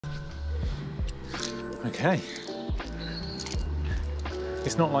Okay.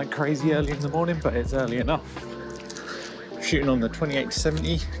 It's not like crazy early in the morning, but it's early enough. Shooting on the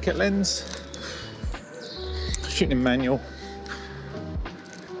 28-70 kit lens. Shooting in manual.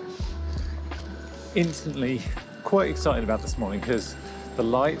 Instantly quite excited about this morning because the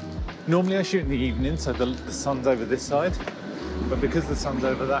light, normally I shoot in the evening, so the sun's over this side, but because the sun's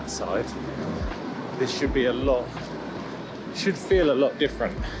over that side, this should be should feel a lot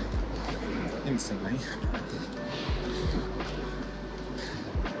different instantly.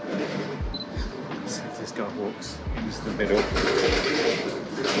 Let's see if this guy walks into the middle.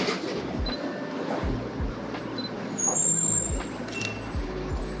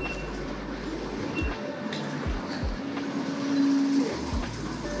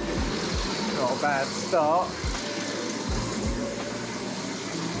 Not a bad start.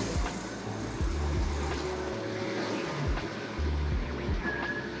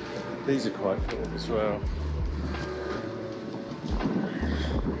 These are quite cool as well.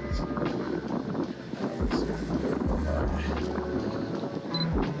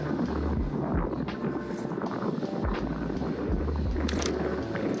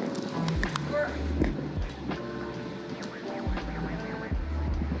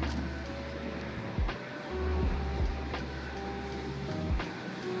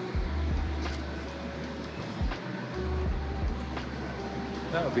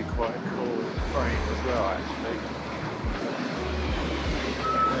 That would be quite a cool frame as well, actually.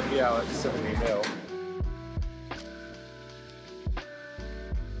 Maybe out at 70mm.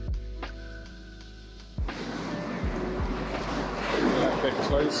 A bit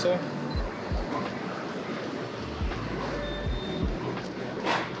closer.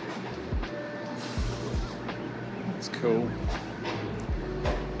 It's cool.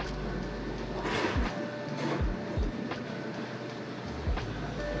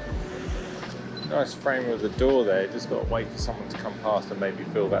 Nice frame with the door there, just got to wait for someone to come past and maybe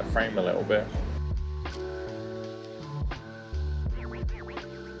fill that frame a little bit.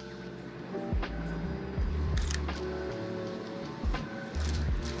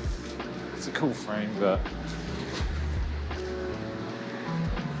 It's a cool frame, but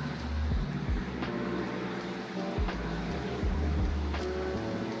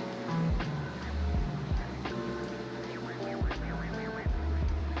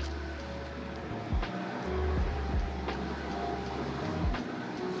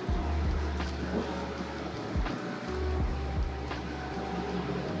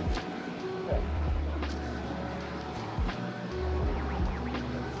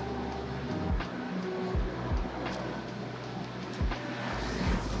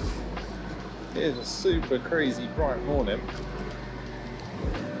it is a super crazy bright morning.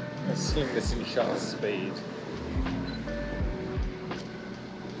 Let's swing this in shutter speed.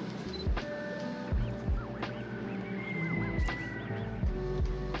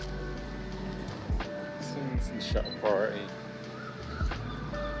 Swing this in shutter priority.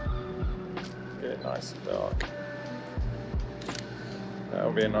 Get it nice and dark.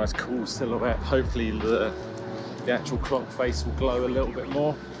 That'll be a nice cool silhouette. Hopefully the actual clock face will glow a little bit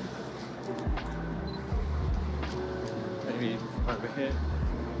more. Maybe over here.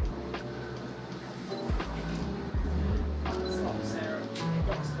 Stop, Sarah. You've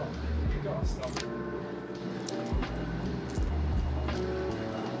got to stop. You've got to stop.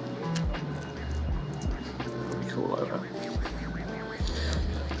 Pretty cool over.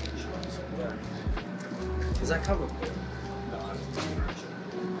 Is that covered?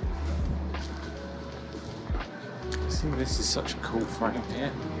 See, this is such a cool frame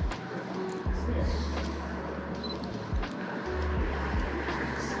here.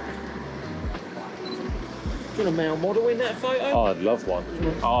 Do you want a male model in that photo? Oh, I'd love one.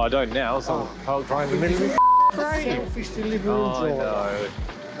 Oh, I don't now. So I'm parked right in the middle of the frame. Selfish delivery Oh, I driver. know.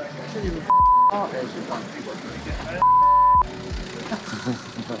 Tell you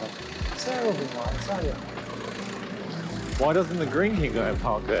terrible, mate, I tell you. Why doesn't the Green King go and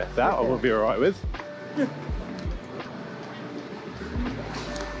park there? That I would be alright with.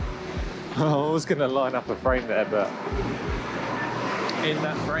 I was going to line up a frame there, but in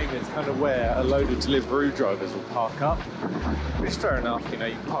that frame it's kind of where a load of Deliveroo drivers will park up. Which is fair enough, you know,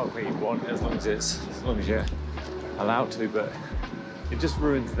 you can park where you want as long as you're allowed to, but it just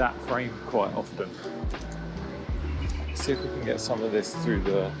ruins that frame quite often. Let's see if we can get some of this through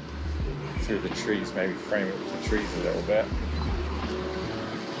the trees, maybe frame it with the trees a little bit.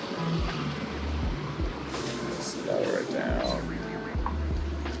 Let's lower it down.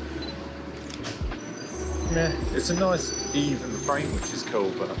 Yeah, it's a nice even frame, which is cool,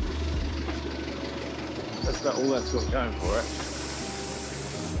 but that's about all that's got going for it.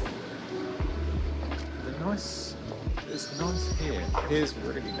 nice. It's nice here. Here's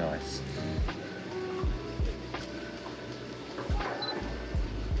really nice.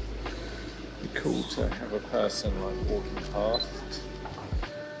 It'd be cool to have a person like walking past.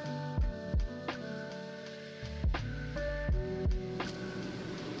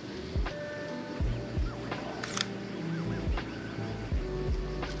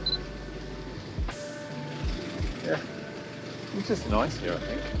 Yeah, it's just nice here, I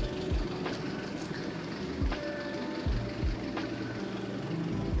think.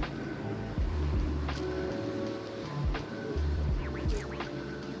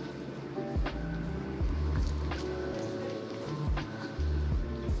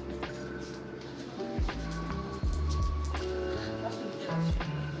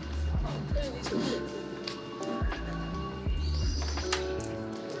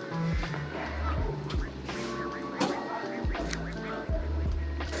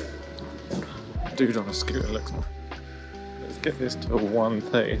 Dude on a scooter looks. Let's get this to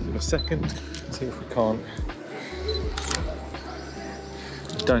 130 for a second. See if we can't.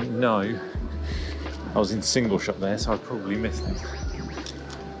 Don't know. I was in single shot there, so I probably missed him.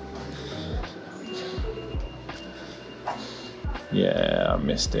 Yeah, I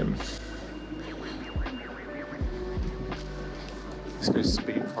missed him. Let's go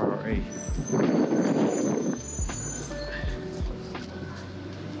speed priority.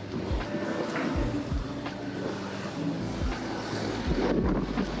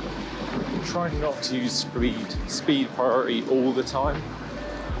 Try not to use speed priority all the time.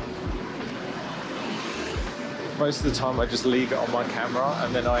 Most of the time I just leave it on my camera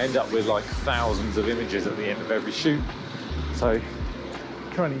and then I end up with like thousands of images at the end of every shoot. So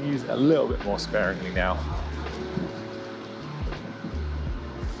trying to use it a little bit more sparingly now.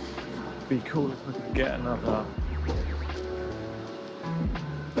 Be cool if we could get another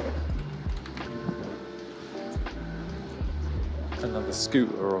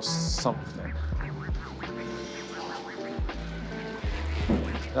scooter or something.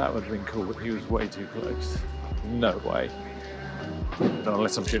 That would have been cool, but he was way too close. No way. Not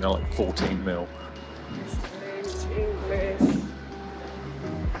unless I'm shooting at like 14 mil.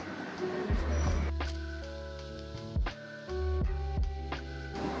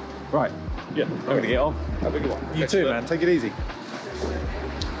 Right, yeah, I'm gonna get on. Have a good one. You too, man. Take it easy.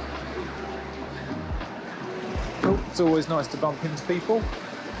 Cool. It's always nice to bump into people.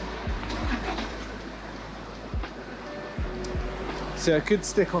 So I could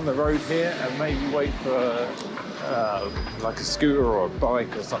stick on the road here and maybe wait for like a scooter or a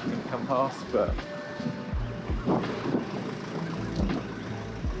bike or something to come past, but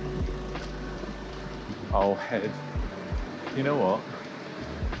I'll head. You know what?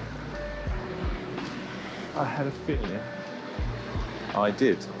 I had a feeling. I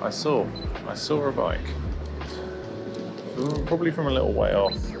did. I saw a bike. Probably from a little way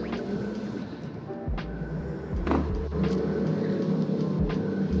off.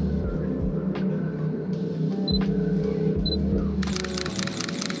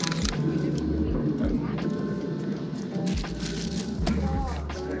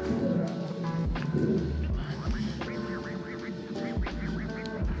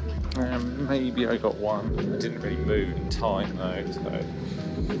 Maybe I got one. I didn't really move in time though, so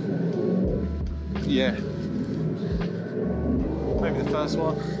yeah. Maybe the first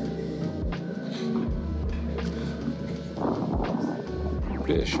one.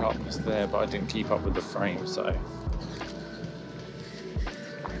 Bit of sharpness there, but I didn't keep up with the frame, so.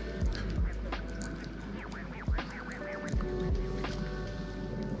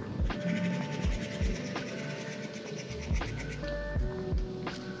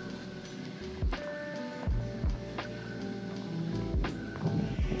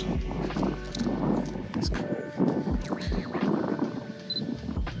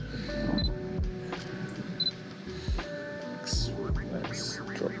 Let's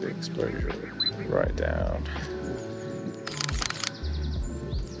drop the exposure right down.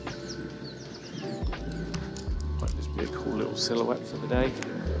 Might just be a cool little silhouette for the day.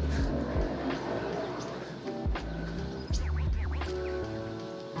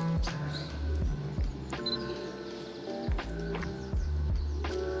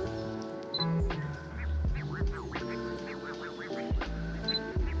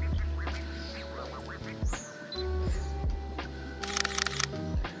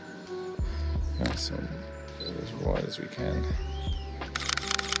 Nice and as wide as we can.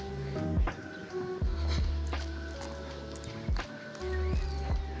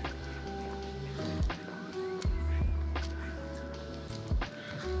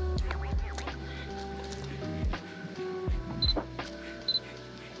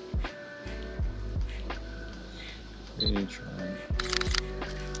 try.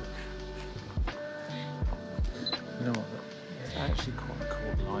 You know what? It's actually quite a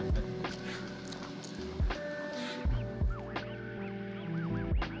cool line there.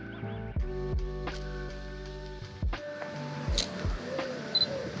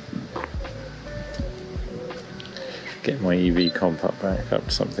 Get my EV comp up back up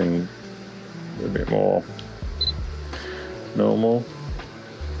to something a bit more normal.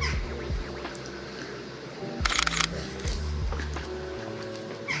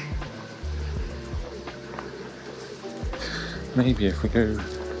 Maybe if we go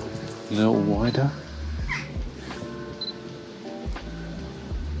a little wider.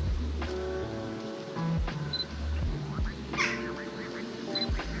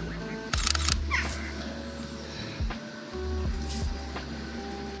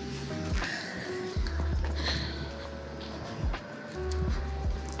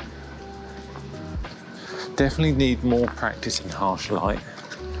 Definitely need more practice in harsh light.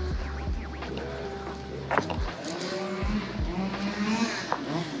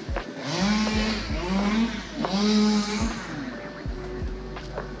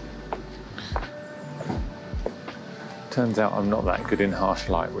 Turns out I'm not that good in harsh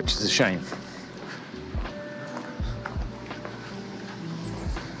light, which is a shame.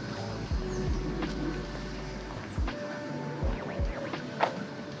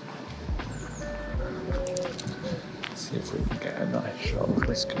 See if we can get a nice shot of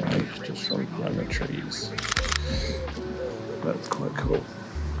this guy just from behind the trees. That's quite cool.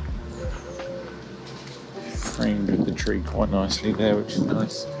 Framed with the tree quite nicely there, which is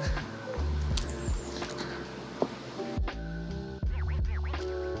nice.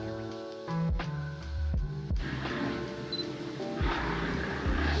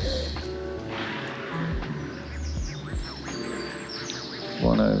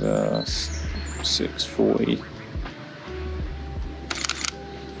 Over 640.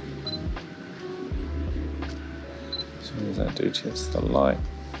 So what does that do to us? The light.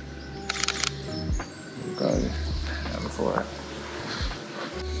 We'll go down for it.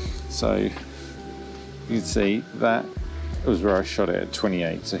 So you can see that was where I shot it at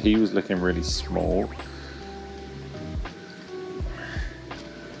 28. So he was looking really small.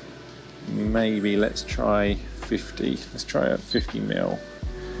 Maybe let's try 50. Let's try at 50 mil.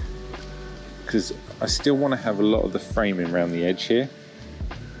 Because I still want to have a lot of the framing around the edge here,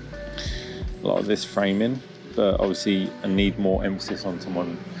 a lot of this framing, but obviously I need more emphasis on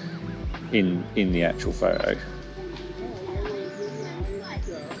someone in the actual photo.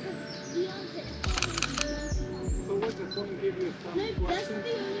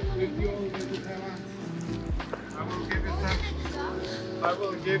 I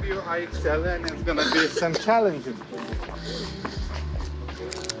will give you Allikkx and it's gonna be some challenges.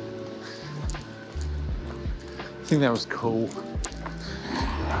 I think that was cool.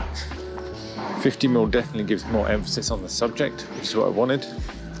 50mm definitely gives more emphasis on the subject, which is what I wanted.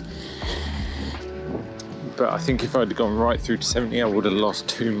 But I think if I'd gone right through to 70, I would have lost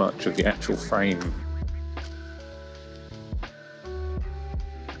too much of the actual frame.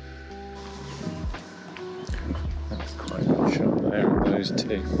 That's quite a good shot there of those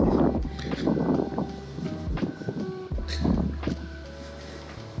two.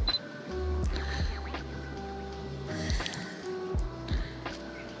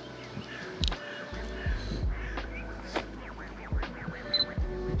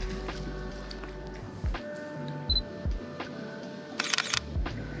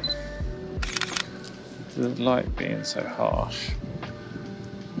 The light being so harsh.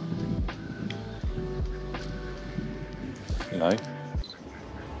 Hello.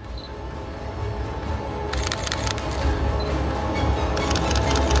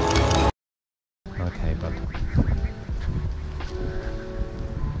 Okay, bud.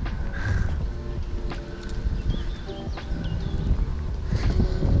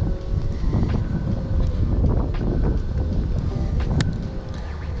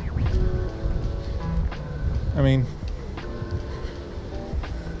 I mean,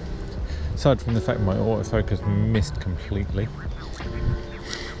 aside from the fact my autofocus missed completely,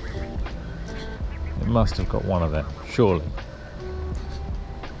 it must have got one of them, surely.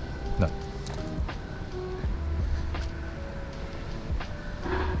 No.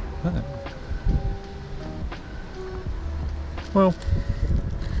 Oh. Well,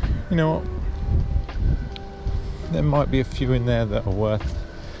 you know what? There might be a few in there that are worth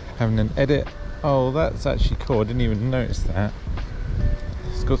having an edit. Oh, that's actually cool. I didn't even notice that.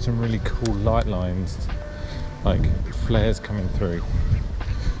 It's got some really cool light lines, like flares coming through,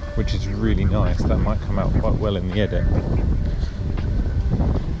 which is really nice. That might come out quite well in the edit.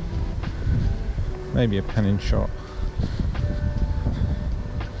 Maybe a panning shot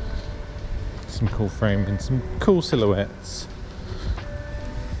Some cool framing and some cool silhouettes.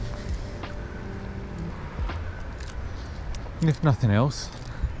 And if nothing else,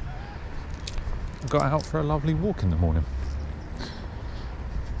 I got out for a lovely walk in the morning.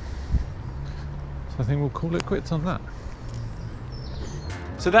 So I think we'll call it quits on that.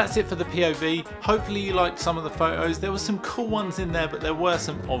 So that's it for the POV. Hopefully you liked some of the photos. There were some cool ones in there, but there were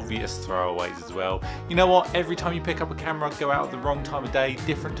some obvious throwaways as well. You know what? Every time you pick up a camera, go out at the wrong time of day,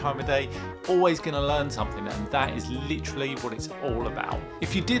 different time of day, always gonna learn something, and that is literally what it's all about.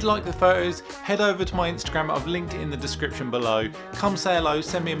 If you did like the photos, head over to my Instagram. I've linked it in the description below. Come say hello,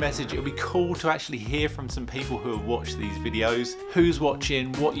 send me a message. It'll be cool to actually hear from some people who have watched these videos. Who's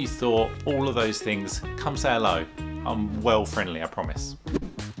watching, what you thought, all of those things. Come say hello. I'm well friendly, I promise.